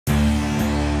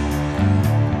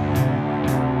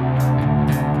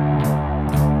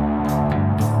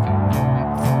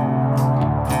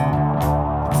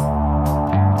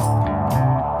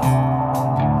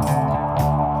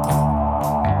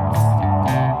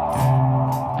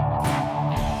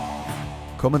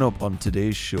Coming up on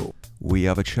today's show, we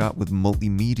have a chat with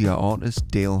multimedia artist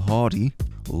Dale Hardy.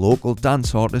 Local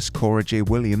dance artist Cora-Jay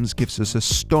gives us a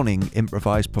stunning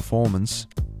improvised performance.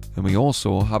 And we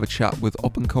also have a chat with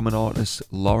up-and-coming artist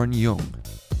Lauren Young.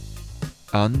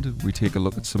 And we take a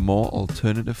look at some more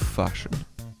alternative fashion.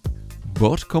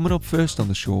 But coming up first on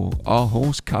the show, our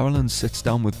host Carolyn sits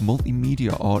down with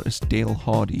multimedia artist Dale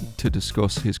Hardy to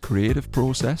discuss his creative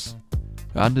process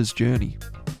and his journey.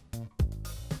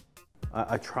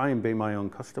 I try and be my own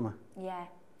customer. Yeah.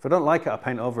 If I don't like it, I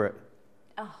paint over it.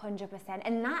 100%.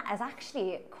 And that is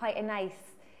actually quite a nice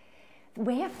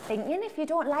way of thinking. If you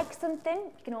don't like something,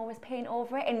 you can always paint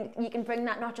over it, and you can bring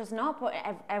that not just now, but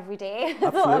every day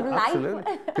sort of life.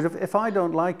 Absolutely. Because if I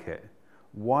don't like it,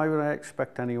 why would I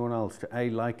expect anyone else to A,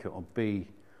 like it, or B,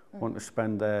 want to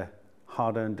spend their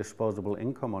hard-earned disposable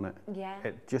income on it? Yeah.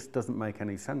 It just doesn't make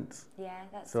any sense. Yeah,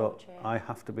 that's so true. I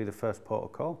have to be the first port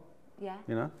of call. Yeah,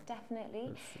 you know?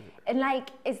 Definitely. And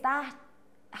like, is that,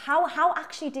 how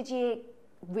actually did you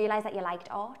realise that you liked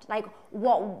art? Like,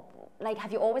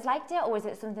 have you always liked it, or is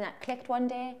it something that clicked one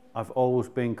day? I've always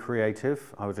been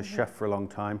creative. I was a chef for a long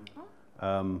time.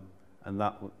 And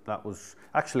that was,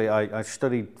 actually I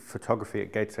studied photography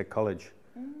at Gateshead College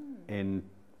in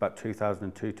about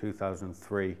 2002,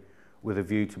 2003, with a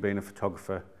view to being a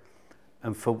photographer.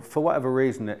 And for whatever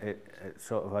reason, it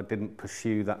sort of, I didn't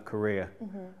pursue that career.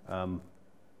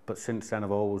 But since then, I've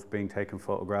always been taking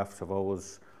photographs. I've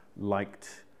always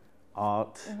liked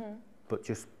art, but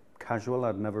just casual.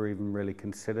 I'd never even really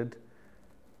considered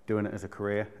doing it as a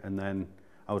career. And then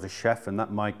I was a chef, and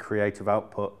that my creative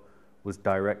output was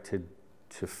directed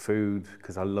to food,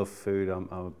 because I love food.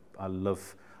 I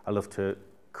love to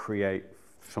create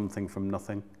something from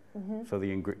nothing. So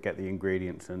get the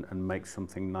ingredients and make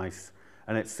something nice.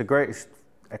 And it's the greatest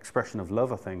expression of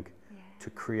love, I think, to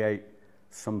create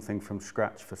something from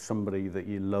scratch for somebody that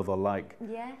you love or like,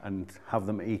 and have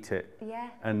them eat it.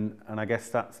 And I guess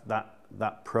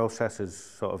that process is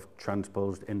sort of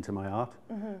transposed into my art.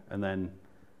 And then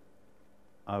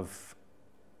I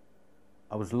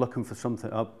was looking for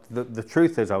something. The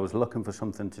truth is, I was looking for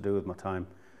something to do with my time,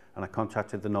 and I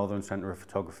contacted the Northern Centre of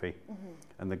Photography,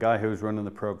 and the guy who was running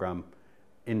the program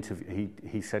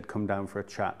he said, come down for a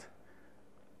chat,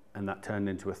 and that turned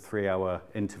into a 3-hour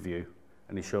interview,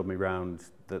 and he showed me around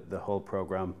the whole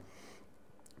program,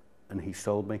 and he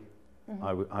sold me.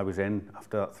 I was in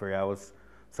after that 3 hours,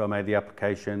 so I made the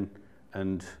application,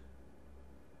 and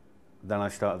then I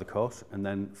started the course, and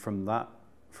then from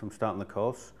starting the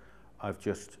course, I've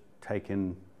just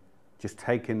taken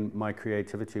my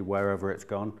creativity wherever it's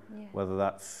gone, whether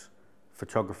that's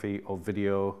photography or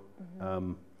video,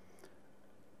 and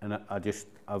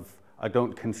I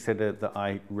don't consider that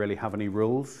I really have any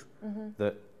rules.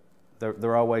 That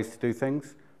there are ways to do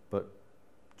things, but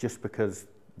just because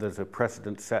there's a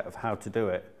precedent set of how to do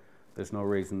it, there's no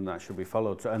reason that should be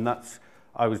followed. So, and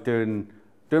I was doing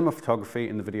my photography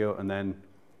in the video, and then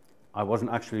I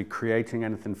wasn't actually creating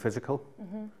anything physical.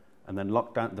 And then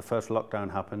the first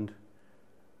lockdown happened,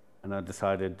 and I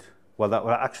decided,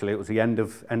 actually it was the end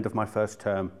of my first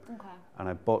term, and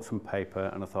I bought some paper,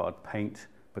 and I thought I'd paint,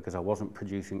 because I wasn't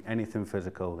producing anything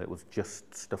physical. It was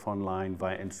just stuff online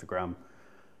via Instagram,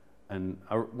 and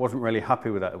I wasn't really happy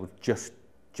with that. It was just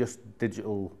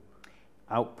digital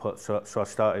output. So I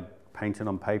started painting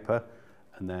on paper,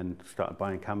 and then started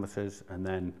buying canvases, and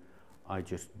then I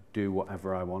just do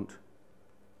whatever I want.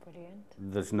 Brilliant.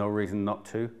 There's no reason not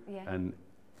to. And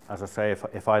as I say,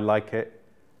 if I like it,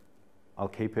 I'll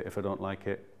keep it. If I don't like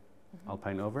it, I'll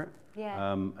paint over it.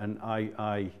 And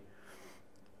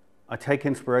I take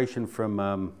inspiration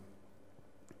from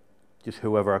just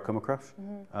whoever I come across.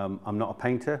 I'm not a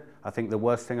painter. I think the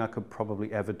worst thing I could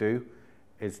probably ever do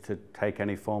is to take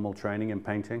any formal training in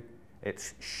painting.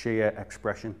 It's sheer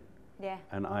expression.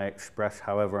 And I express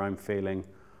however I'm feeling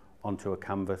onto a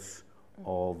canvas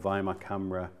or via my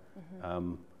camera,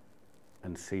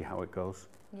 and see how it goes.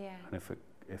 And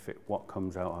if what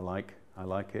comes out I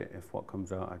like it. If what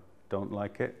comes out I don't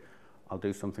like it, I'll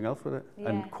do something else with it.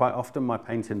 And quite often my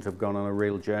paintings have gone on a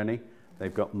real journey.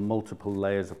 They've got multiple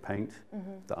layers of paint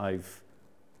that I've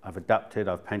adapted,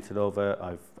 I've painted over,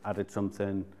 I've added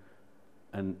something,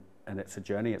 and it's a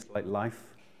journey. It's like life.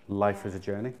 Life is a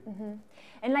journey.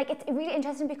 And like, it's really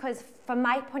interesting, because from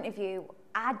my point of view,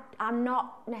 I'm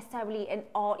not necessarily an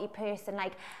arty person.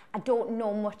 Like, I don't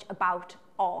know much about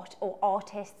art or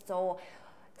artists or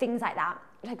things like that.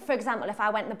 Like, for example, if I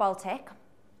went in the Baltic,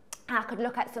 I could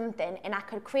look at something and I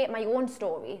could create my own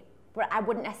story, but I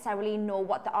wouldn't necessarily know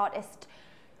what the artist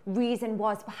reason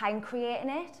was behind creating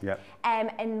it.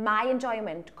 And my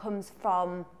enjoyment comes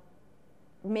from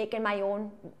making my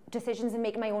own decisions and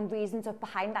making my own reasons of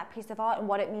behind that piece of art and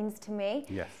what it means to me.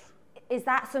 Yes. Is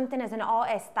that something as an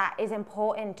artist that is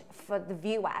important for the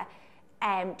viewer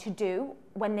to do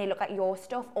when they look at your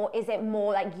stuff, or is it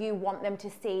more like you want them to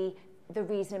see the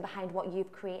reasoning behind what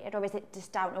you've created, or is it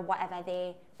just down to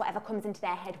whatever comes into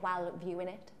their head while viewing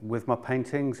it? With my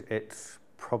paintings, it's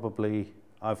probably,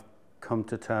 I've come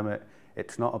to term it,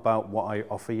 it's not about what I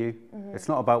offer you, it's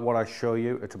not about what I show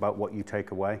you, it's about what you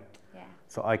take away. Yeah.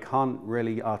 So I can't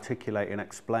really articulate and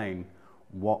explain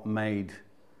what made,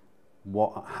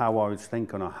 how I was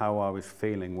thinking or how I was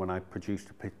feeling when I produced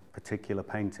a particular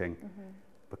painting,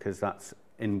 because that's,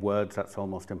 in words, that's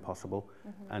almost impossible.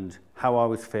 And how I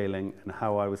was feeling and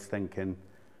how I was thinking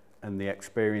and the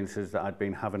experiences that I'd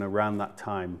been having around that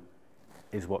time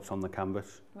is what's on the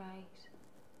canvas. Right.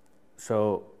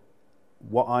 So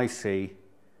what I see,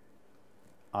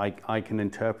 I can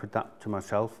interpret that to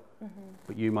myself,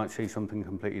 but you might see something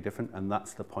completely different, and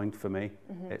that's the point for me.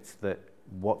 It's that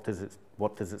what does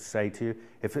it say to you?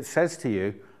 If it says to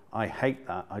you, I hate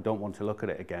that, I don't want to look at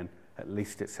it again, at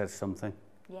least it says something.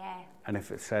 Yeah. And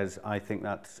if it says, I think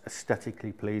that's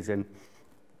aesthetically pleasing,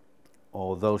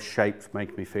 or those shapes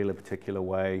make me feel a particular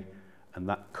way, and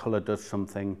that colour does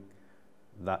something,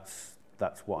 that's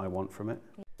what I want from it.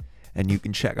 And you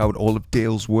can check out all of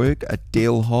Dale's work at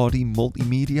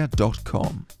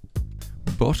dalehardymultimedia.com.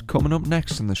 But coming up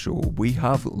next on the show, we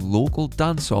have local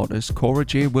dance artist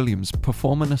Cora-Jay Williams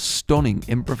performing a stunning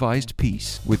improvised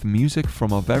piece with music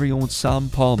from our very own Sam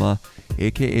Palmer,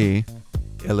 aka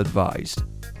Ill Advised.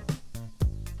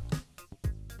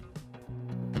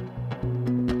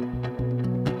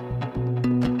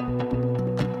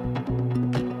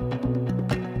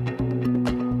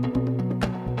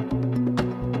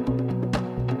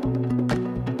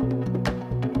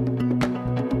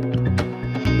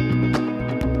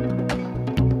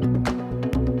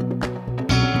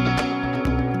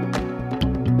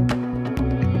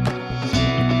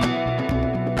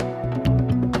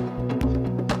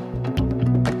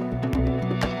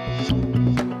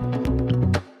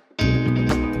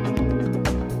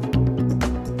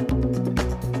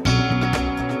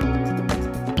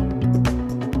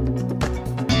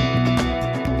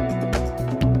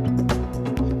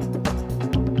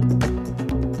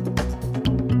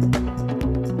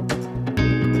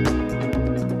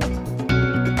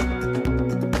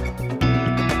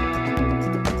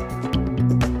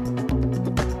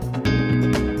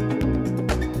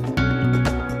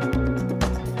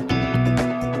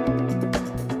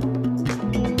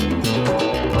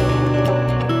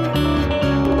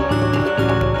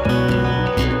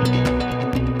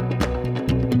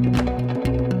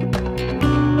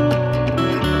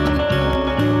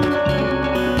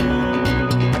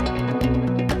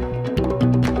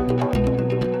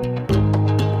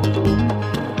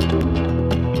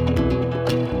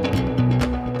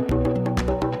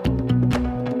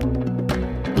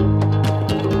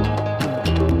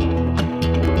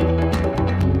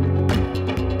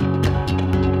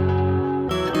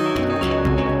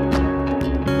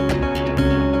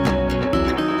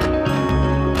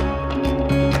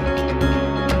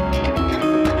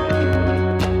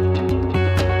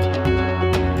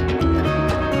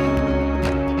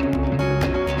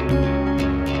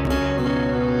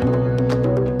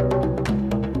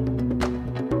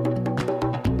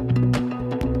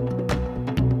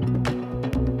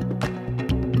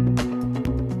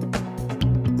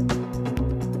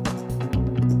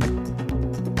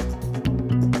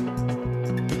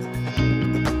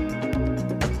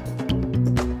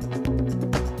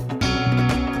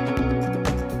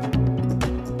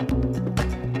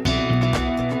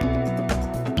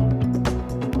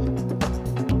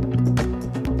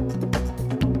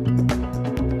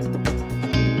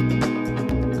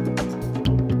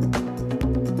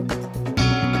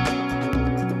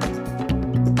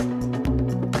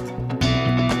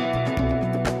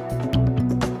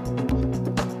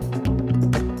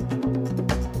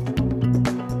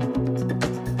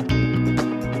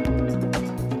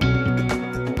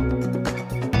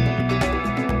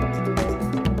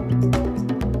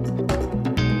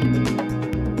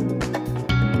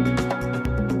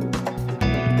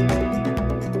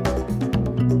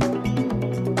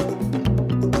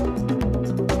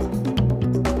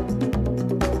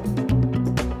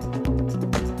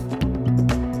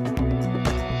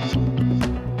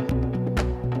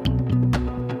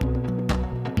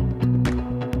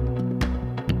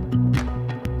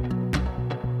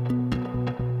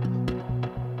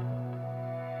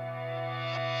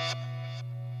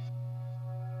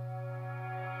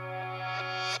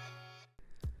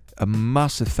 A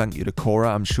massive thank you to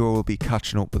Cora. I'm sure we'll be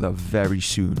catching up with her very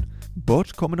soon.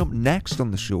 But coming up next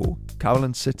on the show,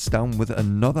 Carolyn sits down with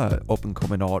another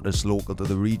up-and-coming artist local to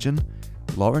the region,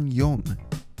 Lauren Young.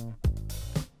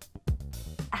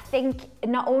 I think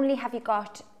not only have you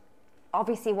got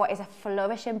obviously what is a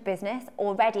flourishing business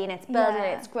already, and it's building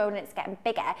and it's growing and it's getting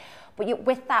bigger, but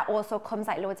with that also comes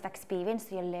like loads of experience,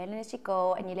 so you're learning as you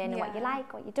go and you're learning what you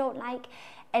like, what you don't like,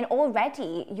 and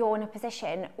already you're in a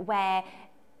position where,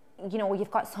 you know,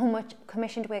 you've got so much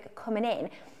commissioned work coming in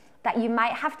that you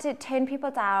might have to turn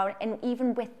people down, and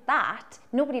even with that,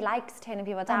 nobody likes turning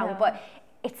people down, but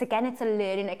it's a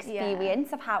learning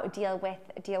experience of how to deal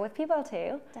with people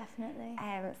too. Definitely.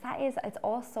 So it's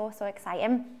all so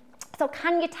exciting. So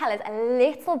can you tell us a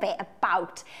little bit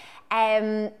about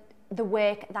the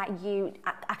work that you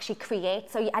actually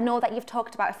create? So I know that you've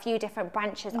talked about a few different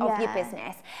branches of your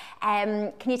business.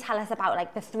 Can you tell us about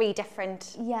like the 3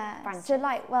 different branches? So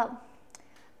like, well,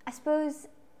 I suppose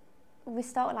we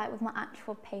start like with my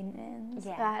actual paintings.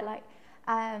 Right?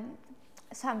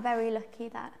 So I'm very lucky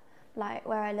that like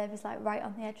where I live is like right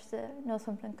on the edge of the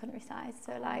Northumberland countryside.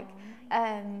 So like,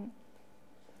 I'm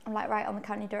like right on the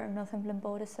County Durham Northumberland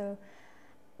border, so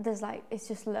there's like, it's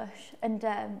just lush, and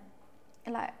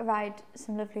like ride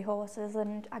some lovely horses,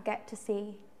 and I get to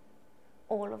see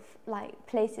all of like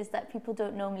places that people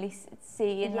don't normally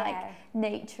see, and like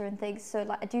nature and things. So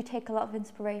like I do take a lot of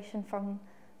inspiration from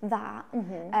that.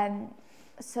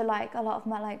 So like a lot of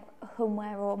my like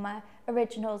homeware or my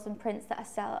originals and prints that I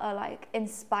sell are like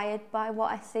inspired by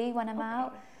what I see when I'm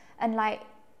out, and like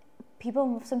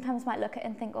people sometimes might look at it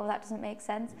and think, oh, that doesn't make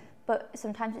sense, but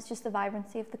sometimes it's just the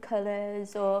vibrancy of the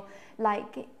colours, or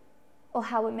like, or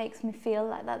how it makes me feel,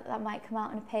 like that might come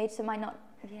out on a page. So it might not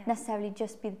necessarily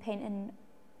just be the painting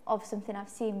of something I've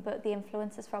seen, but the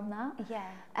influences from that.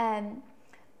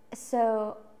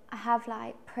 So I have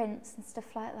like prints and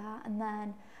stuff like that, and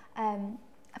then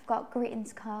I've got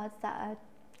greetings cards that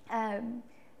are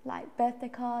like birthday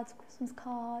cards, Christmas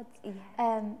cards.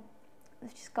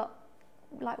 I've just got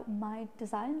like my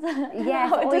designs.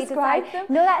 How to describe them.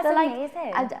 No, that's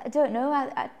amazing. Like, I don't know.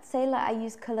 I'd say like I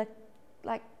use colour,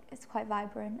 like it's quite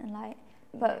vibrant and like,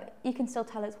 but you can still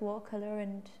tell it's watercolour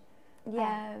and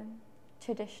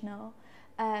traditional.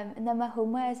 And then my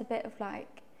homeware is a bit of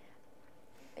like,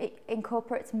 it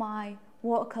incorporates my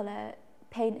watercolour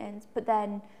paintings, but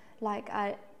then like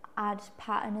I add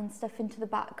pattern and stuff into the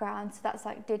background, so that's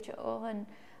like digital.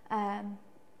 And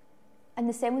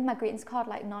the same with my greetings card,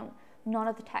 like none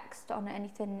of the text on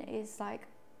anything is like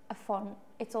a font,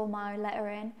 it's all my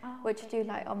lettering, which I do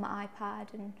like on my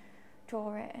iPad and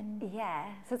draw it, and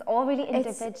so it's all really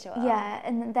individual.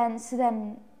 And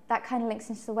then that kind of links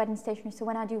into the wedding stationery. So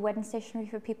when I do wedding stationery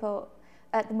for people,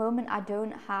 at the moment I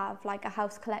don't have like a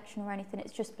house collection or anything,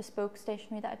 it's just bespoke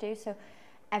stationery that I do. So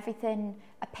everything,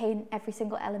 I paint every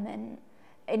single element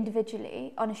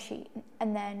individually on a sheet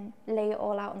and then lay it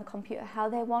all out on the computer how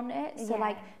they want it, so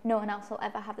like no one else will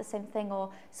ever have the same thing. Or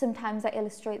sometimes I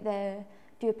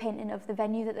do a painting of the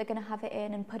venue that they're going to have it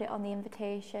in and put it on the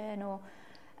invitation, or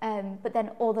but then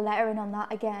all the lettering on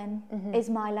that again is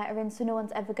my lettering, so no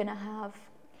one's ever going to have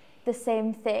the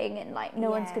same thing, and like no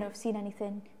one's going to have seen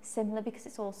anything similar because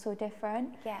it's all so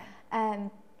different.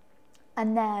 And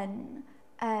then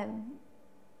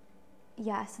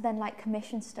so then like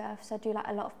commission stuff, so I do like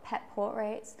a lot of pet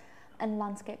portraits and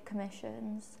landscape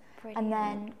commissions. And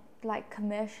then like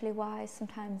commercially wise,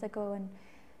 sometimes I go and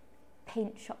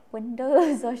paint shop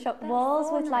windows or shop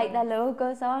walls with like their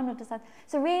logos on or design.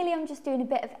 So really I'm just doing a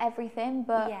bit of everything,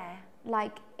 but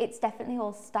like it's definitely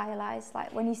all stylized.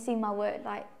 Like when you see my work,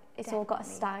 like it's all got a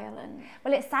style. And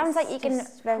well, it sounds like you can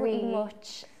pretty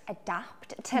much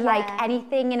adapt to like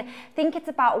anything, and I think it's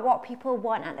about what people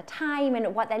want at the time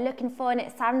and what they're looking for, and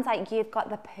it sounds like you've got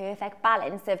the perfect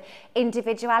balance of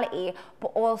individuality but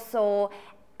also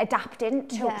adapting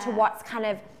to what's kind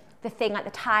of the thing at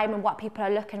the time and what people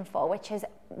are looking for, which is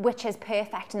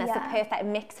perfect, and it's the perfect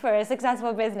mix for a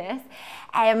successful business.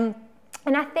 And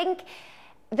I think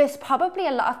there's probably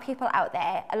a lot of people out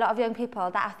there, a lot of young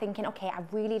people that are thinking, okay, I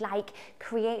really like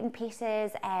creating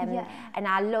pieces, and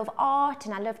I love art,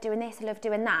 and I love doing this, I love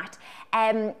doing that,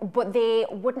 but they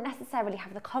wouldn't necessarily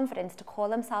have the confidence to call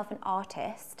themselves an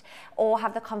artist or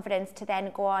have the confidence to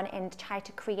then go on and try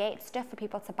to create stuff for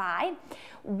people to buy.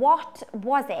 What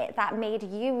was it that made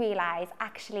you realise,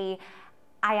 actually,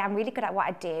 I am really good at what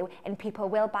I do and people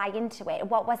will buy into it?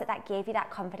 What was it that gave you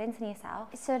that confidence in yourself?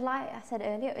 So like I said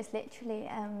earlier, it was literally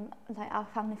like our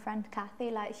family friend Kathy,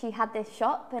 like she had this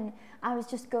shop and I was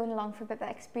just going along for a bit of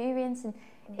experience, and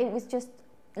it was just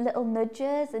little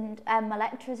nudges, and my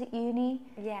lecturers at uni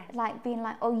like being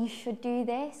like, oh, you should do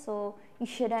this, or you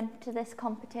should enter this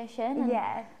competition,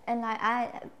 and like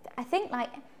I I think like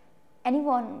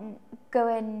anyone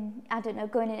going, I don't know,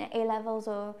 going in at A-levels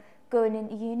or going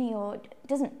into uni, or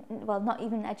not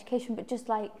even education, but just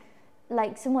like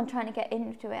someone trying to get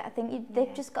into it, I think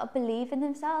they've just got to believe in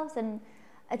themselves. And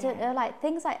I don't know, like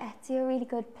things like Etsy are really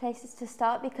good places to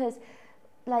start, because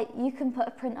like you can put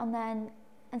a print on there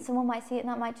and someone might see it, and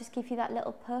that might just give you that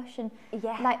little push. And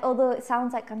like, although it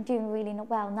sounds like I'm doing really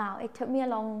well now, it took me a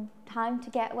long time to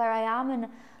get where I am, and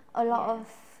a lot of,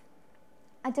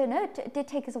 I don't know, it did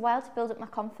take us a while to build up my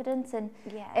confidence. And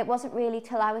it wasn't really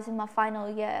till I was in my final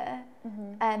year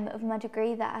of my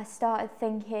degree that I started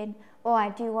thinking, oh, I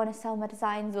do want to sell my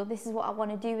designs, or this is what I want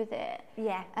to do with it.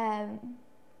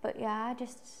 But yeah,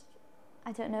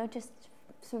 I don't know, just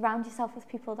surround yourself with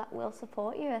people that will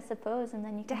support you, I suppose, and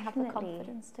then you can have the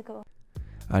confidence to go.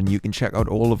 And you can check out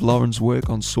all of Lauren's work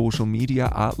on social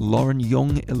media at Lauren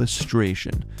Young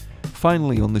Illustration.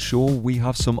 Finally on the show, we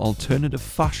have some alternative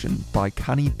fashion by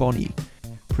Canny Bonny,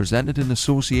 presented in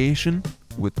association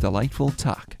with Delightful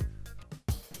Tack.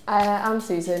 I'm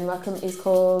Susan, my company's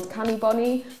called Canny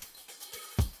Bonny.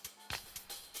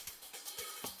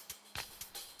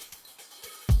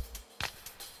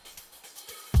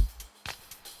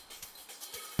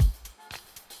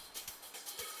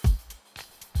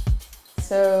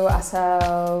 So I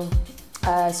sell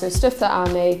stuff that I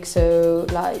make, so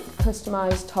like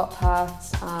customised top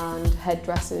hats and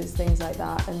headdresses, things like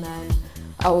that. And then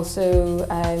I also,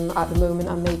 at the moment,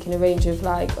 I'm making a range of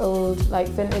like old, like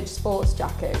vintage sports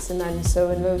jackets, and then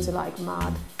sewing loads of like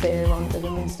mad fur onto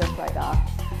them and stuff like that.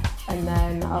 And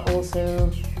then I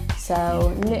also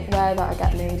sell knitwear that I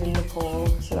get made in Nepal,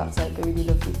 so that's like a really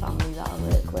lovely family that I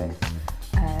work with.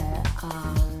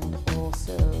 And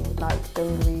also like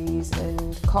dungarees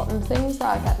and cotton things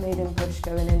that I get made in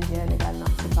Pushko in India, and again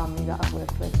that's a family that I've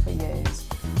worked with for years.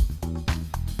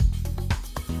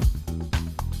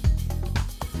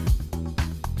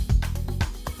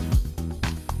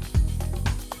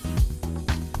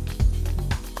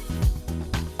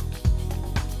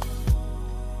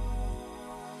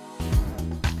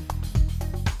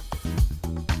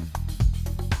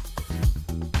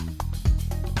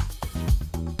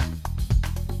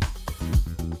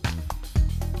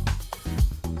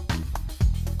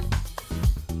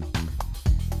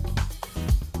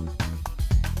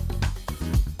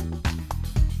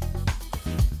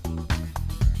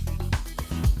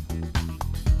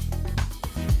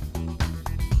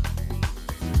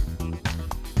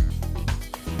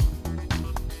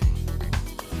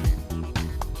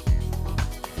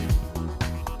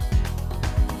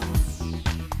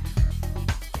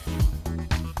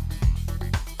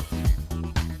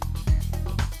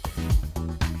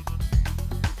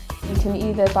 You can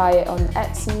either buy it on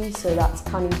Etsy, so that's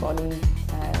Canny Bonny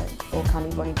or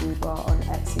Canny Bonny Boudoir on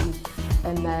Etsy,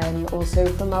 and then also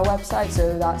from my website,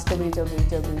 so that's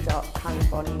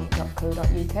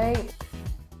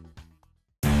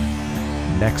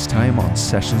www.cannybonny.co.uk. Next time on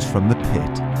Sessions from the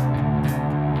Pit.